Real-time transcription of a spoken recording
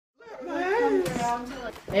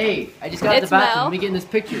Hey, I just got out of the bathroom. Let me get in this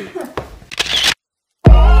picture.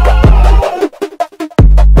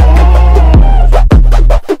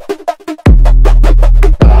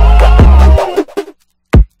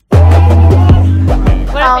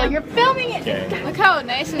 Oh, you're filming it. Okay. Look how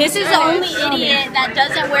nice. This is the only idiot that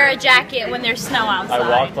doesn't wear a jacket when there's snow outside. I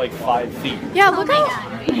walked like 5 feet. Yeah, look how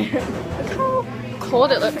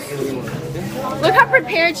cold it looks. Look how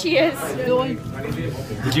prepared she is.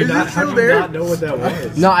 Did you not? How did you not know what that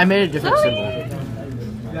was? No, I made a different symbol.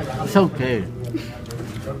 It's okay.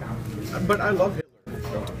 But I love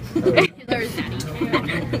Hitler. Hitler's daddy.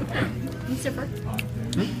 Zipper.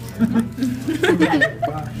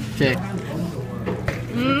 Okay.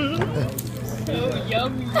 So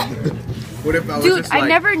yummy. What if I was Dude, just like, I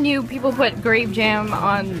never knew people put grape jam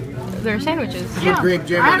on their sandwiches. put grape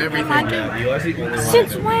jam on everything?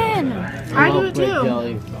 Since when? I do it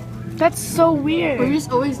too. That's so weird. We've just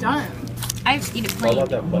always done it. I just eat it How plain. about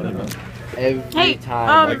that bunny man? Every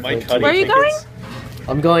time. Like my cutty where are you going?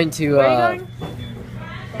 I'm going to Where are you going?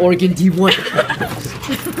 Oregon D1.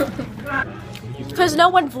 Because no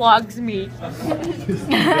one vlogs me.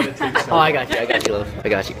 Oh, I got you, love. I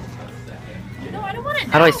got you. No, I don't want it.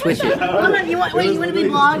 How do I switch it? Hold on, you want to be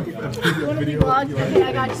vlogged? You want to be vlogged? Okay,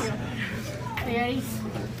 I got you. Are you ready?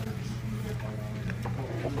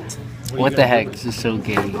 What the heck? This is so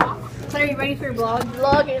gay. So are you ready for your vlog?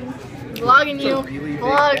 Vlogging you.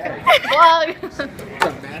 Vlog.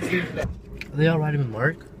 Are they all riding with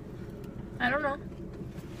Mark? I don't know.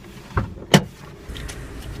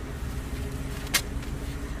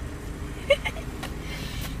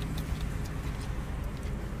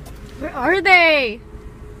 Where are they?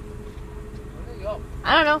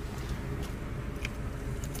 I don't know.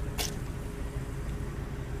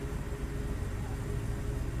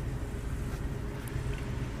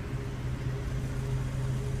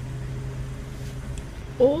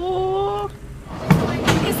 Oh.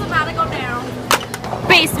 It's about to go down.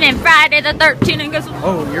 Basement Friday the 13th and guess what?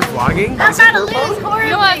 Oh, you're vlogging? I'm about to lose horribly.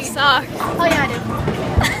 You know what sucks? Oh yeah, I did.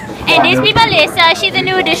 And this be Melissa. She's a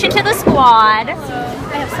new addition to the squad. I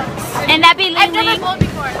have socks. And that be Lily. I've never bowled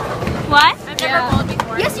before. What? I've never bowled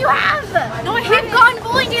before. Yes, you have. No, I We've haven't. gone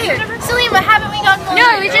bowling together. Selima, haven't we gone bowling? No,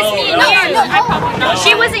 it was just me and you. No.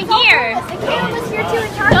 She wasn't here. Kayla was here too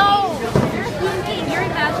in Charlie. No. You're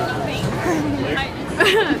imagining things. I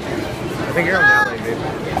think you're on that leg, babe.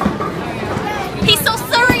 He's so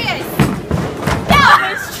serious. That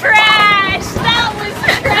was trash. That was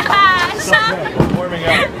trash. I'm warming up.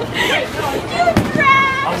 You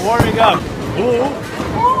trash. I'm warming up. Ooh.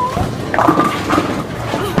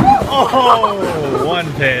 Oh, one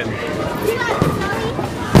pin.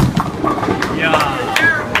 Yeah.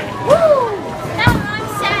 Woo. Now I'm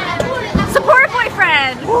sad. Support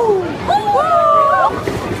boyfriend. Woo.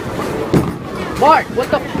 Mark, what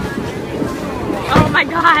the? Oh my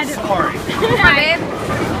god. Sorry. Yeah, babe.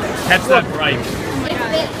 Catch that right.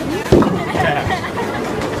 Yeah.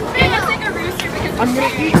 Babe, looks like a rooster because I'm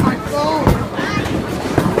gonna eat my phone.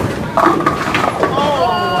 Oh,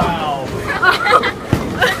 wow.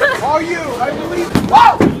 Are you? I believe.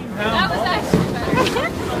 Whoa! that was actually better.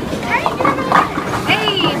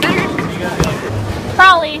 Hey, better.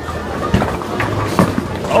 Probably.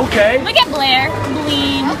 Okay. Look at Blair.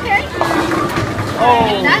 Bleen. Okay. Oh.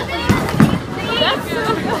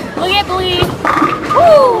 Look at Bleen.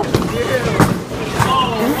 Woo!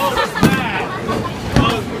 Oh, what was that? That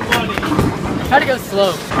was funny. Try to go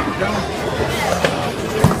slow.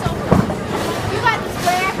 You got this,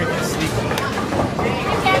 Blair. Freaking sneaky.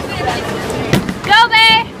 Go,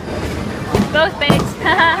 babe. Both babes.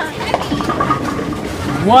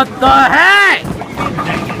 What the heck?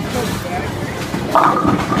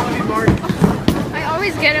 I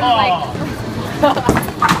always get him like.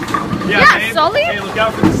 Yeah, Yeah, Sully? Hey, look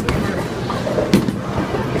out for the sleeper.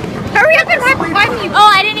 Hurry up and find me.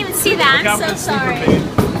 Oh, I didn't even see that. Look out I'm for so the sorry. sleeper, babe.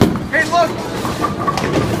 Hey, look.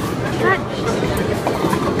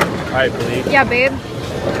 All right, believe. Yeah, babe.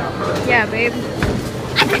 Yeah, babe.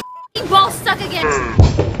 I ball stuck again.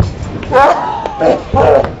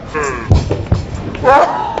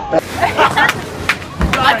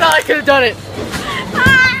 I thought I could have done it.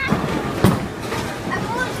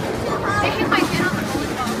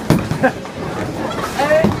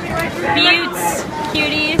 Buttes,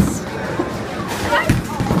 cuties.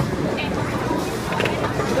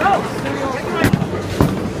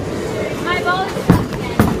 My ball is stuck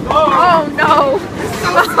again. Oh no.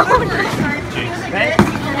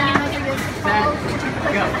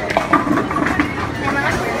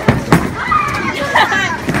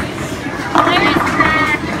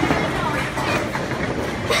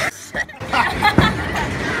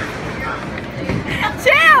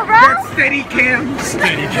 Steady cam.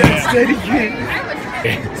 Steady cam. Steady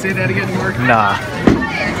cam. Say that again, Mark. Nah.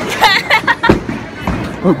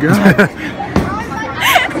 Oh God.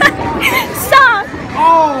 Stop!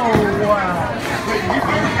 Oh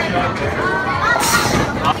wow.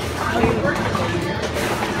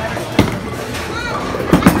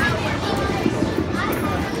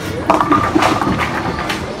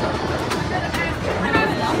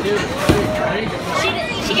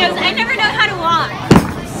 She goes, I never know how to walk.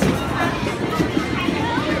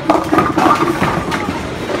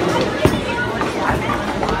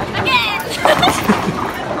 Again!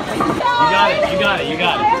 You got it. You got it. You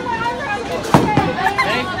got it.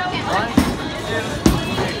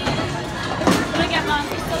 Look at Mom.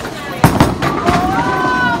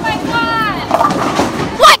 Oh my God!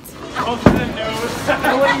 What? Go to the nose.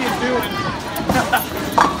 What are you doing?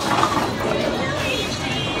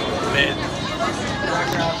 Man.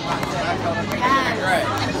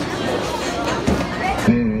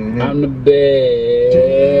 I'm the best.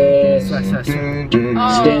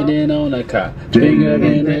 Standing on a cot, finger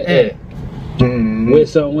in the air. With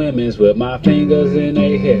some women's with my fingers in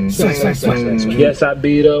their hair. Yes, I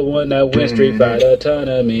be the one that win Street Fighter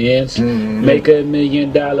tournaments. Make $1 million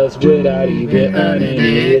without even earning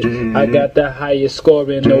it. I got the highest score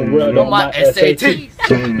in the world on my SAT.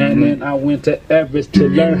 And then I went to Everest to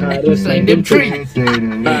learn how to sing them trees.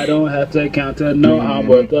 I don't have to count to know I'm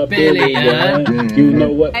worth $1 billion. You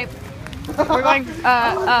know what? We're going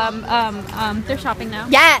thrift shopping now.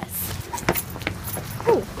 Yes!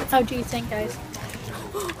 Ooh, how do you think, guys?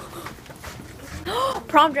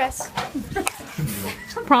 Prom dress.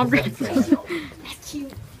 Prom dress. That's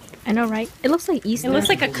cute. I know, right? It looks like Easter. It looks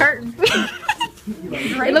like a curtain.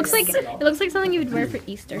 It looks like something you would wear for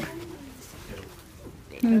Easter.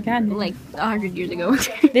 Oh God. Like 100 years ago.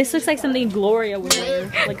 This looks like something Gloria would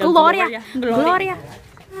wear. Like a Gloria. Gloria.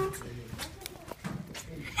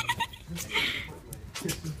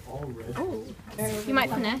 Oh, you might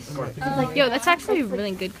finesse. Like, yo, that's actually a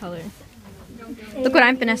really good color. Look what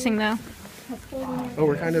I'm finessing though. Oh,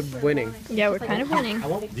 we're kind of winning. Yeah, we're kind of winning.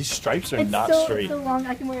 These stripes are not straight. So long,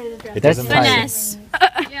 I can wear it as a dress. It doesn't matter. Finesse.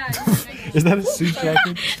 Is that a suit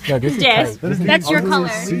jacket? No, this is Yes. tight. That's your color.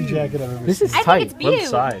 Suit jacket I've ever This is I tight. think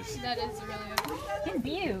it's What Beau. size? It's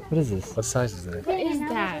Beau. What is this? What size is that? What is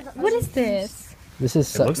that? What is this? This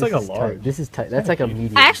is. It looks this like a is large. tight. This is tight. That's like a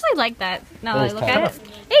medium. I actually like that. Now that I That is look tight. at it.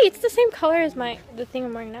 Hey, it's the same color as the thing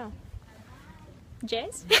I'm wearing now.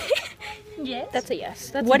 Jess? Yes. That's a yes.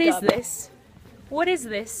 That's What a is dub. this? What is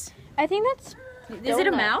this? I think that's. Is it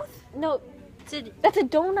a Donut. mouth? No, It's a, that's a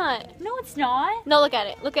donut. no, it's not. No, look at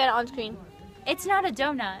it. Look at it on screen. It's not a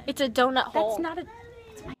donut. It's a donut hole. That's not a.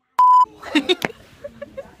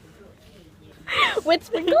 With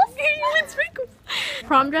sprinkles? With sprinkles.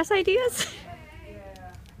 Prom dress ideas?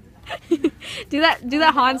 do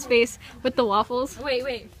that Hans face with the waffles.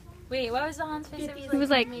 Wait. What was the Hans face? He was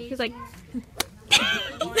like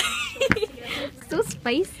so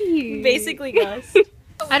spicy. Basically, guys.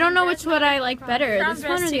 I don't know which one I like better. Prom This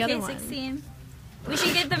one dress or the other one. 2K16. We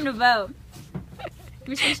should get them to vote.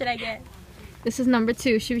 Which one should I get? This is number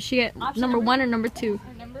 2. Should she get Option number number 1 or number 2?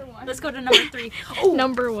 Let's go to number 3.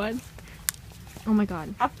 Number 1. Oh my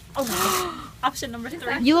god. Option number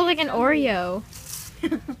 3. You look like an Oreo.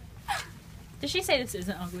 Did she say this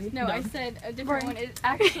isn't ugly? No, I said a different one. It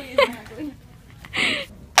actually isn't ugly.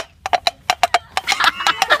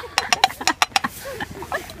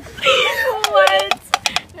 What?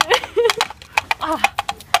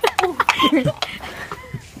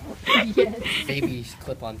 Baby's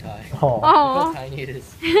clip-on tie. Oh, Look how Oh. tiny it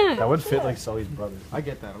is. that would fit like Sully's brother. I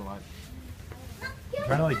get that a lot. I'm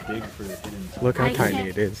trying to like dig for the hidden. Look how tiny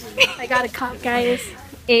it is. I got a cup, guys.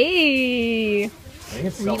 Hey. I think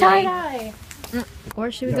it's Sully. Tie-dye. Or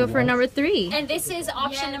should we go for number 3? And this is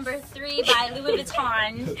option number 3 by Louis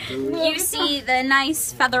Vuitton. You see the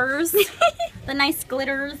nice feathers, the nice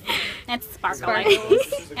glitters, and sparkles.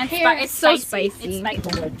 And it's so spicy. spicy. It's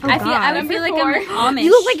spicy. Oh, I would God. feel like I'm Amish.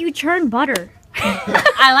 You look like you churn butter.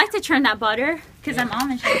 I like to churn that butter because I'm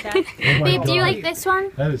Amish like that. Babe, do you like this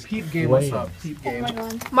one? That is keep game. What's up? Keep game.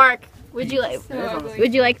 Mark, would you like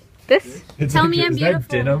this? Tell me I'm beautiful.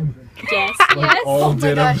 Denim? Yes. Like all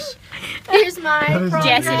denims. Here's my prom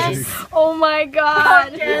Yes, it is. Oh my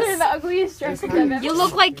god. These are the ugliest dresses I've ever You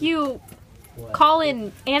look like you call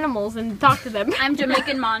in animals and talk to them. I'm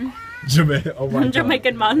Jamaican man. Jamaica. Oh my I'm god.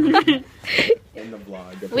 Jamaican man. In the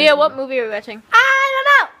vlog. Leah, what movie are we watching?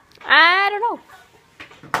 I don't know.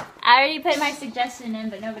 I already put my suggestion in,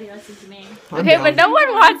 but nobody listens to me. Okay, but no one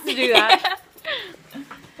wants to do that.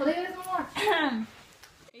 Well, there's one more.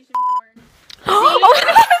 Oh,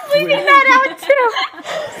 I'm leaving that out too.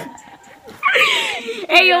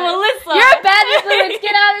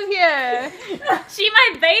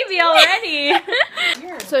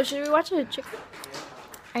 Yo, should we watch a chick?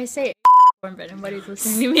 I say but nobody's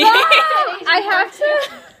listening to me. I have to.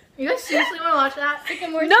 You guys seriously want to watch that?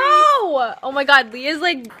 No! Oh my god, Leah's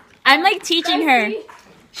like. I'm like teaching her.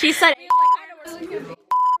 She said,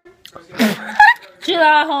 chill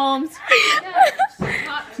out, Holmes.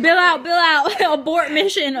 Bill out. Abort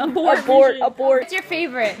mission. Abort. What's your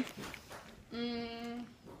favorite?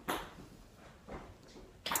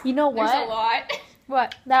 You know what? There's a lot.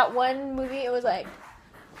 What? That one movie, it was like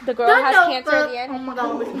the girl has cancer at the end. Oh my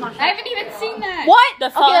god, we can watch I that. haven't even seen that. What? The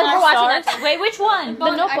Okay, Fault in we're Our watching Stars. that. Wait, which one?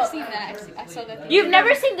 The Notebook. I've seen that. I saw that. You've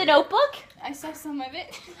never seen The Notebook? I saw some of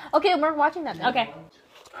it. Okay, we're watching that then. Okay.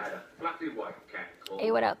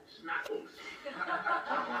 Hey, what up?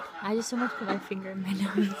 I just so much put my finger in my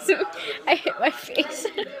nose. I hit my face.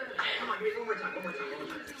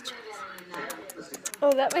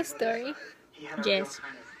 Oh, that my story. Yes.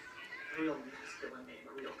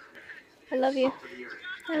 I love you.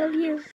 I love you.